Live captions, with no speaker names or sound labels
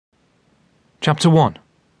Chapter 1.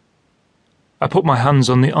 I put my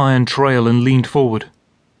hands on the iron trail and leaned forward.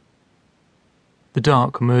 The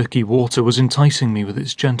dark, murky water was enticing me with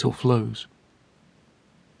its gentle flows.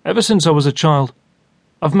 Ever since I was a child,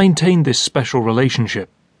 I've maintained this special relationship.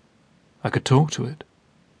 I could talk to it.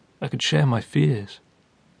 I could share my fears.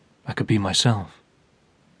 I could be myself.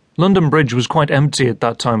 London Bridge was quite empty at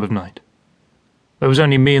that time of night. There was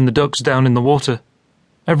only me and the ducks down in the water.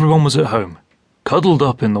 Everyone was at home, cuddled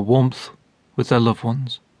up in the warmth with their loved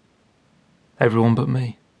ones. Everyone but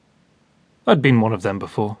me. I'd been one of them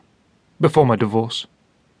before my divorce.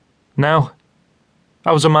 Now,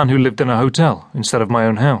 I was a man who lived in a hotel instead of my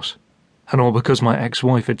own house, and all because my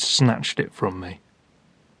ex-wife had snatched it from me.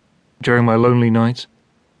 During my lonely nights,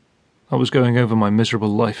 I was going over my miserable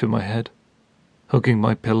life in my head, hugging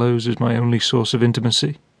my pillows as my only source of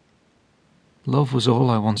intimacy. Love was all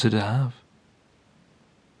I wanted to have.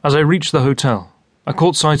 As I reached the hotel, I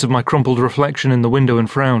caught sight of my crumpled reflection in the window and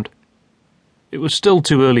frowned. It was still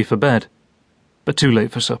too early for bed, but too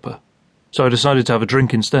late for supper, so I decided to have a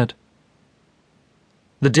drink instead.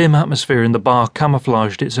 The dim atmosphere in the bar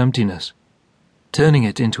camouflaged its emptiness, turning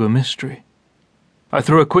it into a mystery. I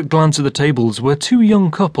threw a quick glance at the tables where two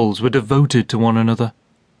young couples were devoted to one another,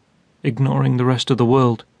 ignoring the rest of the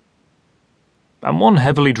world. And one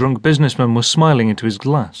heavily drunk businessman was smiling into his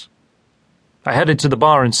glass. I headed to the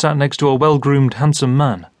bar and sat next to a well-groomed, handsome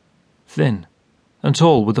man, thin and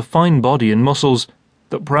tall, with a fine body and muscles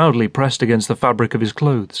that proudly pressed against the fabric of his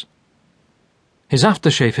clothes. His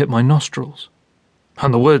aftershave hit my nostrils,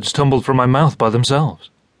 and the words tumbled from my mouth by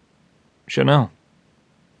themselves. Chanel.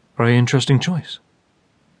 Very interesting choice.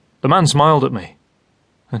 The man smiled at me,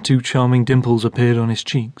 and two charming dimples appeared on his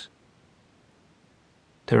cheeks.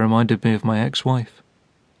 They reminded me of my ex-wife.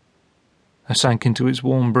 I sank into his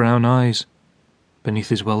warm brown eyes, beneath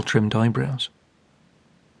his well-trimmed eyebrows.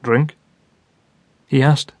 Drink? He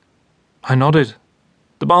asked. I nodded.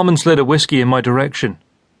 The barman slid a whiskey in my direction,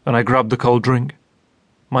 and I grabbed the cold drink.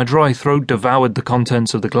 My dry throat devoured the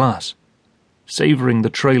contents of the glass, savouring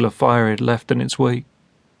the trail of fire it left in its wake.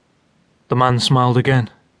 The man smiled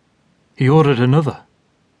again. He ordered another.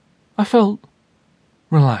 I felt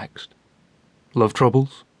relaxed. Love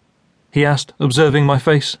troubles? He asked, observing my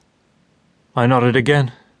face. I nodded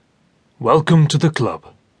again. Welcome to the club.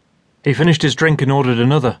 He finished his drink and ordered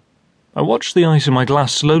another. I watched the ice in my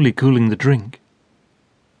glass slowly cooling the drink.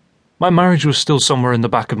 My marriage was still somewhere in the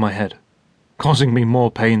back of my head, causing me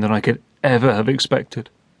more pain than I could ever have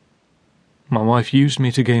expected. My wife used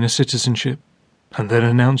me to gain a citizenship, and then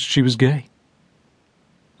announced she was gay.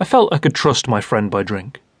 I felt I could trust my friend by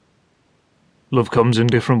drink. Love comes in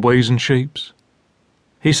different ways and shapes,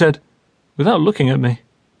 he said, without looking at me.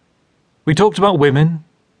 We talked about women,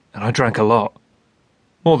 and I drank a lot.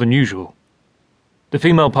 More than usual. The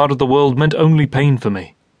female part of the world meant only pain for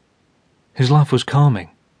me. His laugh was calming.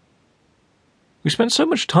 We spent so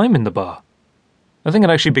much time in the bar. I think it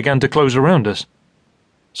actually began to close around us.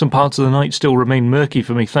 Some parts of the night still remain murky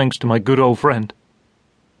for me thanks to my good old friend.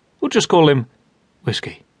 We'll just call him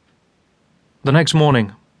Whiskey. The next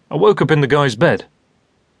morning, I woke up in the guy's bed.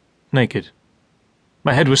 Naked.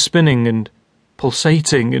 My head was spinning and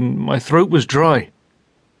pulsating, and my throat was dry.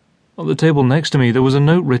 On the table next to me there was a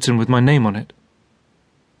note written with my name on it.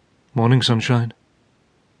 Morning, sunshine.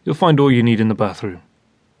 You'll find all you need in the bathroom.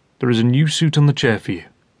 There is a new suit on the chair for you.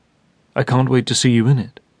 I can't wait to see you in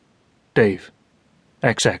it. Dave.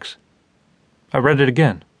 XX. I read it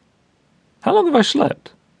again. How long have I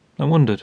slept? I wondered.